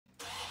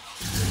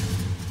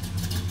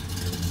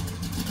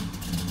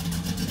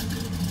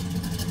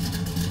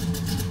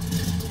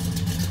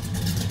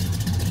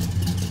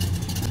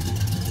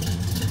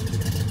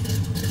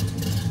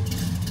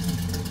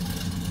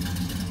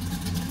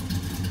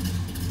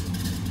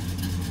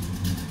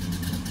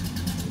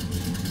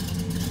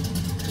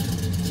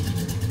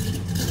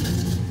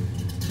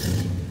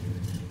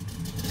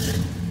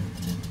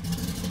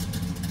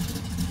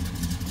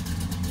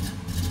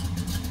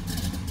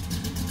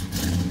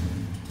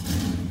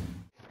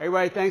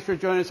Everybody, thanks for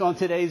joining us on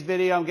today's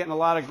video. I'm getting a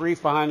lot of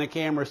grief behind the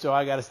camera, so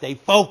I got to stay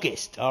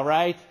focused, all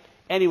right?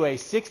 Anyway,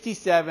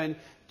 67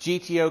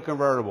 GTO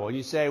convertible. And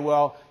you say,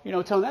 well, you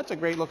know, Tony, that's a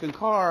great looking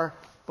car,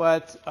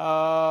 but a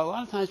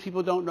lot of times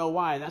people don't know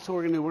why. And that's what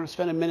we're going to do. We're going to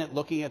spend a minute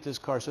looking at this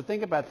car. So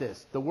think about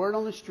this. The word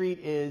on the street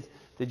is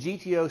the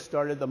GTO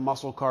started the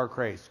muscle car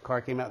craze. The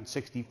car came out in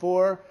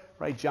 64,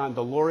 right? John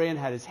DeLorean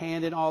had his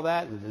hand in all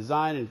that, and the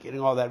design and getting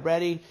all that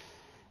ready.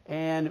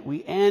 And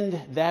we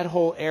end that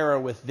whole era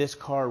with this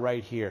car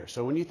right here.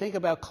 So when you think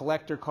about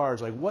collector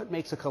cars, like what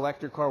makes a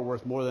collector car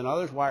worth more than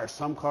others? Why are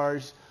some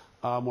cars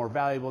more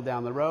valuable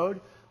down the road?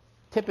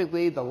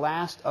 Typically, the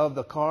last of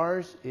the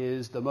cars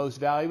is the most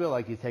valuable.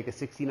 Like you take a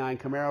 69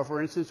 Camaro,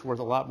 for instance, worth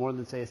a lot more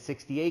than, say, a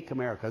 68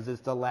 Camaro because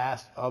it's the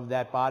last of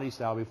that body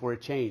style before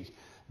it changed.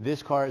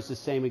 This car is the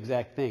same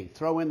exact thing.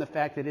 Throw in the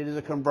fact that it is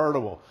a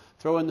convertible.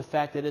 Throw in the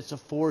fact that it's a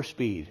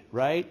 4-speed,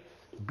 right?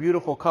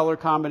 Beautiful color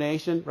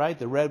combination, right?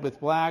 The red with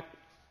black.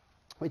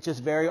 It's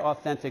just very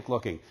authentic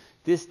looking.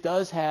 This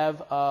does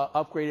have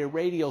upgraded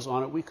radials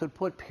on it. We could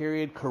put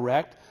period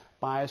correct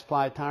bias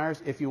ply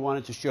tires if you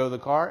wanted to show the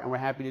car, and we're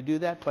happy to do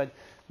that. But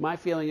my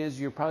feeling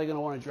is you're probably going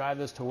to want to drive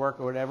this to work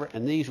or whatever,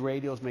 and these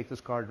radials make this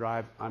car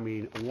drive, I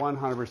mean,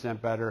 100%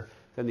 better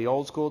than the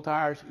old school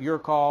tires. Your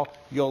call.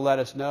 You'll let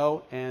us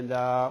know, and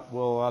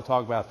we'll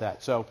talk about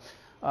that. So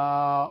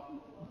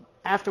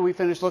after we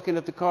finish looking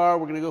at the car,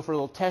 we're going to go for a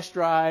little test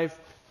drive.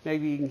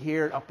 Maybe you can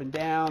hear it up and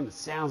down. The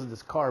sounds that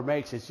this car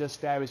makes, it's just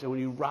fabulous. And when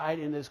you ride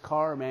in this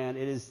car, man,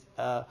 it is,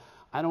 I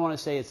don't want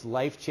to say it's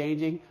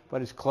life-changing,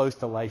 but it's close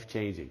to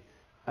life-changing.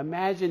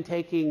 Imagine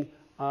taking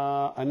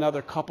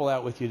another couple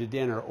out with you to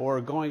dinner or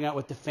going out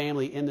with the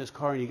family in this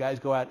car, and you guys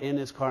go out in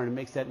this car, and it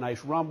makes that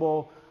nice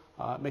rumble.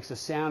 It makes a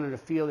sound and a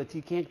feel that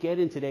you can't get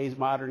in today's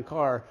modern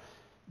car.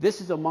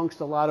 This is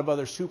amongst a lot of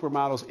other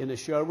supermodels in the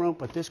showroom,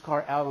 but this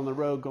car out on the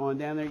road going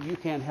down there, you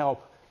can't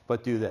help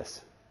but do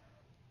this.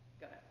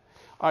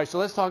 All right, so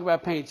let's talk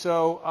about paint.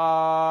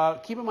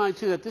 So keep in mind,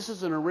 too, that this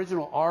is an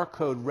original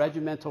R-code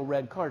regimental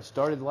red car. It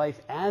started life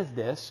as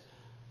this.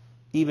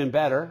 Even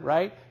better,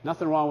 right?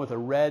 Nothing wrong with a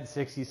red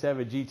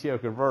 67 GTO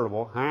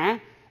convertible, huh?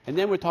 And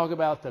then we talk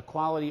about the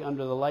quality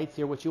under the lights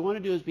here. What you want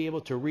to do is be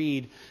able to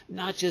read,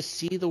 not just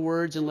see the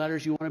words and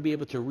letters. You want to be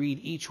able to read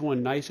each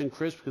one nice and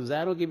crisp because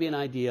that'll give you an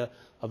idea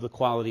of the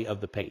quality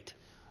of the paint.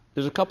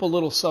 There's a couple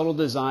little subtle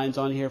designs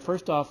on here.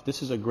 First off,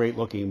 this is a great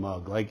looking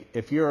mug. Like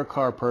if you're a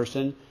car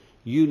person,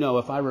 you know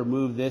if I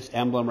remove this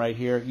emblem right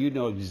here, you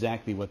know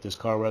exactly what this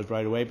car was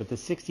right away. But the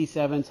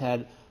 67s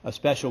had a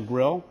special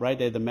grille, right?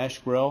 They had the mesh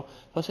grille.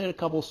 Plus they had a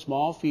couple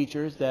small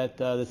features that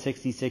the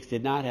 66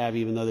 did not have,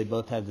 even though they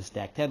both had the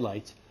stacked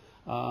headlights.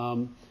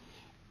 And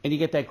you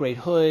get that great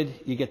hood,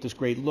 you get this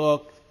great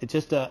look. It's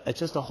just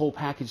a whole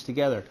package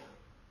together.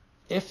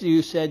 If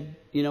you said,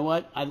 you know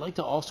what, I'd like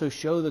to also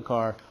show the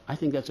car, I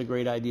think that's a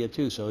great idea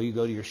too. So you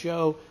go to your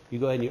show, you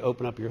go ahead and you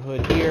open up your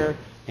hood here,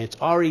 and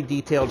it's already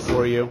detailed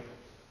for you,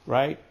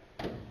 right?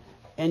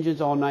 Engine's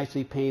all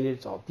nicely painted.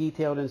 It's all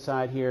detailed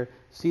inside here.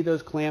 See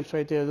those clamps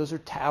right there? Those are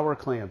tower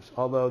clamps,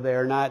 although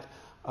they're not,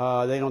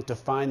 they don't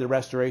define the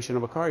restoration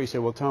of a car. You say,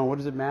 well, Tone, what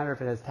does it matter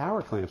if it has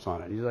tower clamps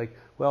on it? And you're like,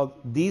 well,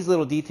 these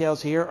little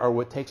details here are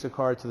what takes a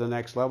car to the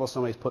next level.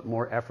 Somebody's put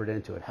more effort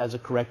into it. Has a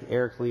correct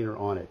air cleaner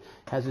on it.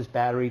 Has this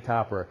battery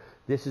topper.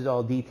 This is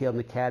all detailed in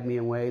the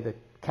cadmium way. The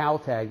cowl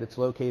tag that's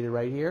located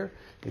right here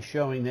is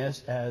showing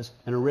this as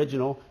an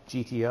original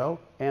GTO,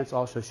 and it's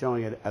also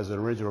showing it as an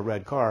original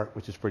red car,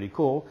 which is pretty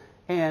cool.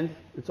 And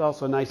it's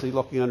also nicely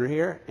looking under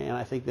here, and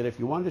I think that if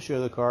you wanted to show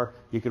the car,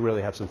 you could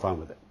really have some fun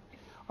with it.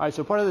 All right,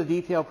 so part of the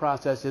detail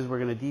process is we're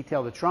going to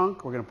detail the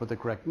trunk, we're going to put the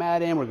correct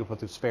mat in, we're going to put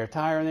the spare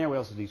tire in there, we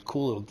also have these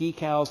cool little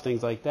decals,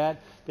 things like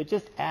that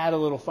just add a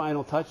little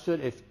final touch to it.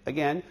 If,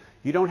 again,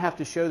 you don't have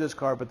to show this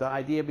car, but the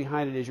idea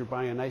behind it is you're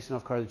buying a nice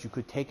enough car that you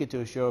could take it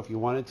to a show if you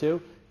wanted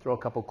to. Throw a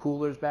couple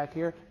coolers back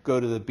here, go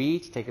to the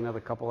beach, take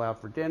another couple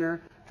out for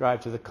dinner, drive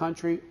to the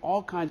country,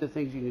 all kinds of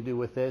things you can do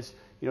with this.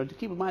 You know, to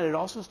keep in mind, it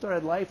also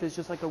started life as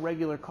just like a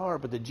regular car,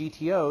 but the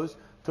GTOs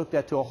took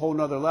that to a whole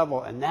nother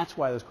level, and that's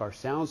why this car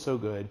sounds so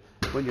good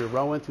when you're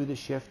rowing through the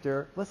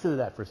shifter. Listen to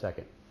that for a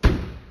second.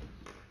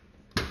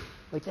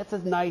 Like, that's a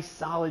nice,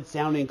 solid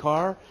sounding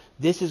car.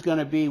 This is going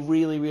to be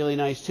really, really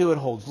nice too. It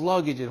holds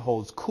luggage, it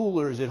holds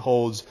coolers, it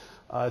holds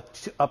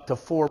up to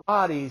 4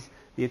 bodies.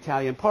 The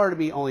Italian part of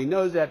me only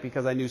knows that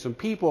because I knew some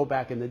people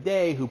back in the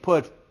day who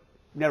put,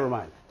 never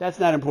mind. That's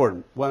not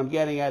important. What I'm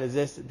getting at is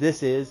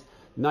this is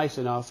nice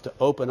enough to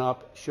open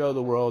up, show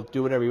the world,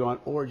 do whatever you want,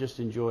 or just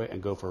enjoy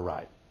and go for a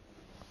ride.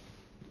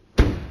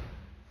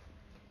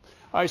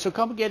 All right, so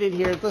come get in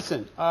here.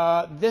 Listen,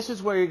 this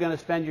is where you're going to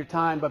spend your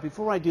time. But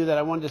before I do that,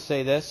 I wanted to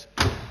say this.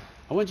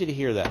 I want you to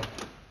hear that.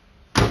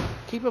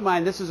 Keep in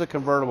mind, this is a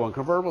convertible, and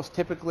convertibles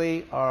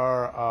typically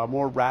are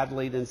more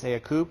rattly than, say, a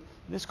coupe.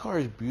 This car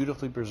is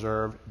beautifully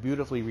preserved,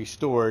 beautifully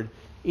restored.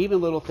 Even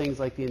little things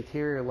like the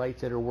interior lights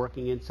that are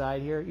working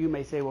inside here. You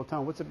may say, well,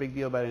 Tom, what's the big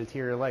deal about an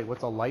interior light?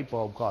 What's a light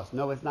bulb cost?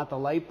 No, it's not the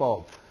light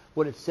bulb.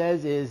 What it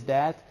says is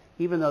that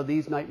even though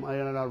these might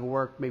not have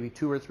worked maybe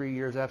 2 or 3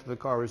 years after the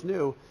car was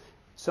new,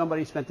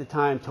 somebody spent the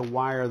time to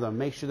wire them,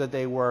 make sure that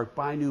they work,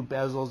 buy new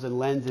bezels and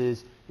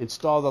lenses,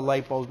 install the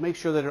light bulbs, make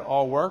sure that it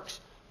all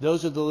works.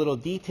 Those are the little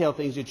detail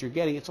things that you're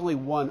getting. It's only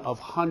one of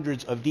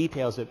hundreds of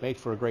details that make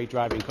for a great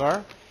driving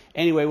car.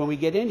 Anyway, when we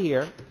get in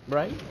here,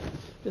 right,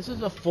 this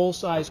is a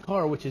full-size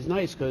car, which is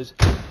nice because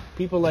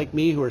people like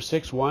me who are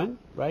 6'1",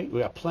 right,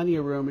 we got plenty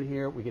of room in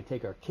here. We can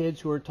take our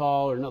kids who are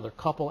tall or another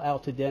couple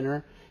out to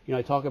dinner. You know,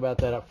 I talk about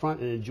that up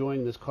front and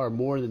enjoying this car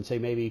more than, say,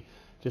 maybe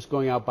just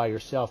going out by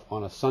yourself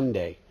on a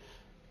Sunday.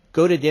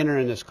 Go to dinner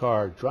in this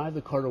car. Drive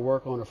the car to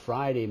work on a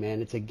Friday,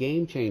 man. It's a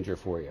game changer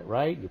for you,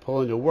 right? You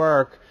pull into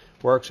work,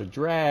 work's a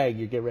drag,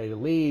 you get ready to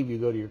leave, you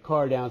go to your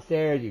car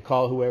downstairs, you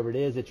call whoever it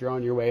is that you're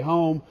on your way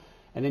home,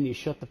 and then you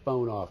shut the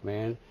phone off,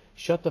 man.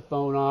 Shut the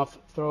phone off,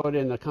 throw it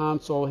in the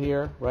console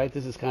here, right?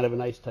 This is kind of a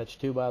nice touch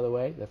too, by the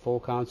way, the full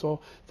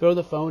console. Throw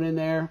the phone in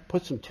there,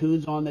 put some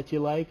tunes on that you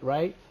like,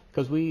 right?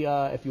 Because we,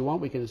 if you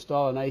want, we can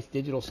install a nice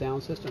digital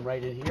sound system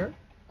right in here.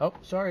 Oh,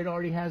 sorry, it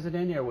already has it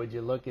in there. Would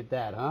you look at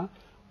that, huh?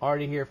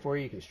 Already here for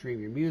you. You can stream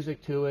your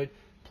music to it,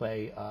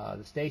 play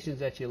the stations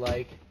that you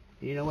like.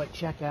 You know what?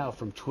 Check out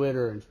from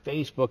Twitter and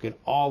Facebook and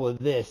all of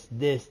this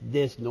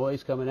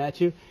noise coming at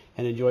you,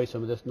 and enjoy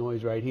some of this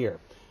noise right here.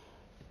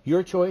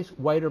 Your choice,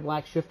 white or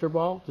black shifter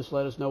ball. Just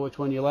let us know which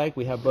one you like.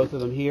 We have both of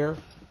them here.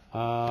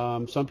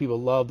 Some people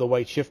love the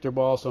white shifter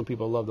ball. Some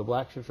people love the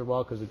black shifter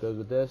ball because it goes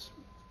with this.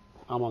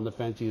 I'm on the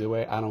fence either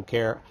way. I don't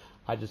care.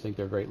 I just think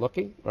they're great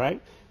looking,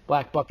 right?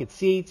 Black bucket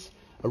seats.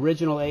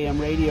 Original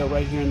AM radio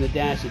right here in the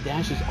dash. The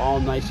dash is all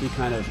nicely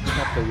kind of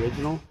kept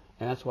original,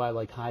 and that's why I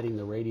like hiding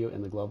the radio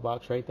in the glove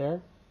box right there.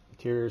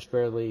 Interior is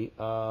fairly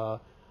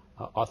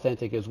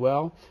authentic as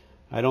well.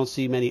 I don't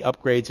see many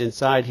upgrades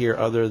inside here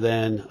other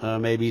than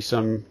maybe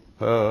some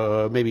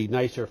maybe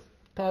nicer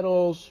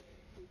pedals,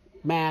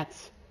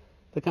 mats,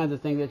 the kinds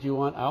of things that you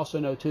want. I also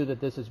know too that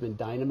this has been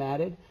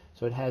dynamatted,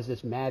 so it has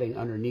this matting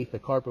underneath the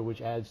carpet,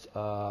 which adds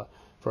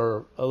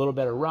for a little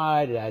better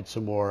ride. It adds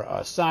some more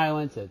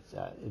silence. It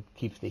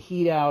keeps the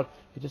heat out.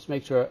 It just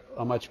makes for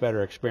a much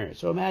better experience.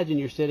 So imagine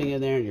you're sitting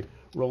in there and you're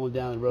rolling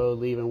down the road,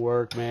 leaving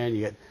work, man.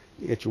 You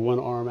get your one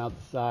arm out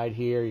the side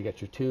here. You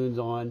got your tunes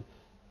on.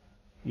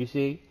 You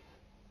see,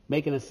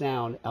 making a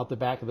sound out the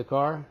back of the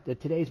car that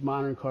today's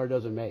modern car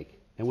doesn't make.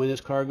 And when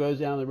this car goes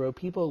down the road,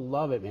 people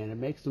love it, man. It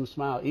makes them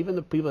smile. Even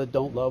the people that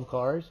don't love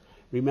cars,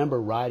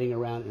 remember riding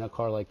around in a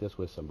car like this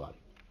with somebody.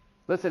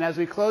 Listen, as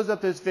we close up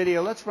this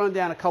video, let's run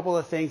down a couple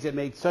of things that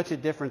made such a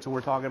difference when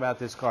we're talking about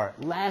this car.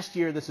 Last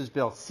year, this was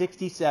built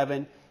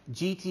 67,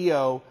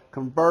 GTO,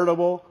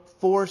 convertible,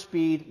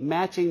 4-speed,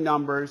 matching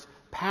numbers,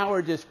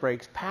 power disc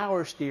brakes,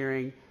 power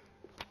steering.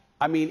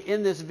 I mean,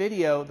 in this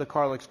video, the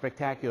car looks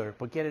spectacular,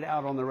 but get it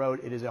out on the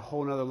road, it is a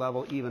whole nother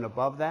level even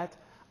above that.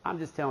 I'm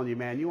just telling you,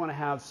 man, you want to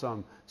have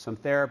some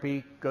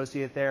therapy, go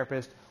see a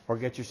therapist, or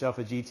get yourself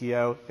a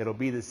GTO. It'll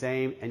be the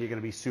same, and you're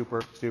going to be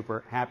super,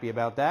 super happy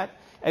about that.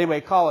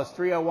 Anyway, call us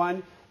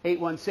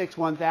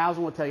 301-816-1000.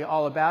 We'll tell you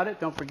all about it.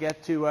 Don't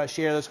forget to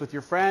share this with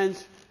your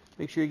friends.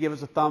 Make sure you give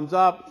us a thumbs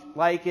up,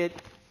 like it,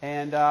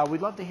 and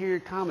we'd love to hear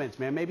your comments,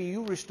 man. Maybe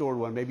you restored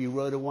one. Maybe you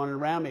rode one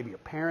around. Maybe your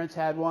parents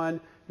had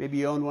one. Maybe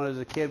you owned one as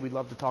a kid. We'd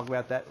love to talk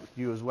about that with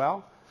you as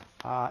well.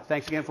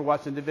 Thanks again for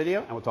watching the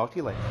video, and we'll talk to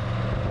you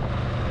later.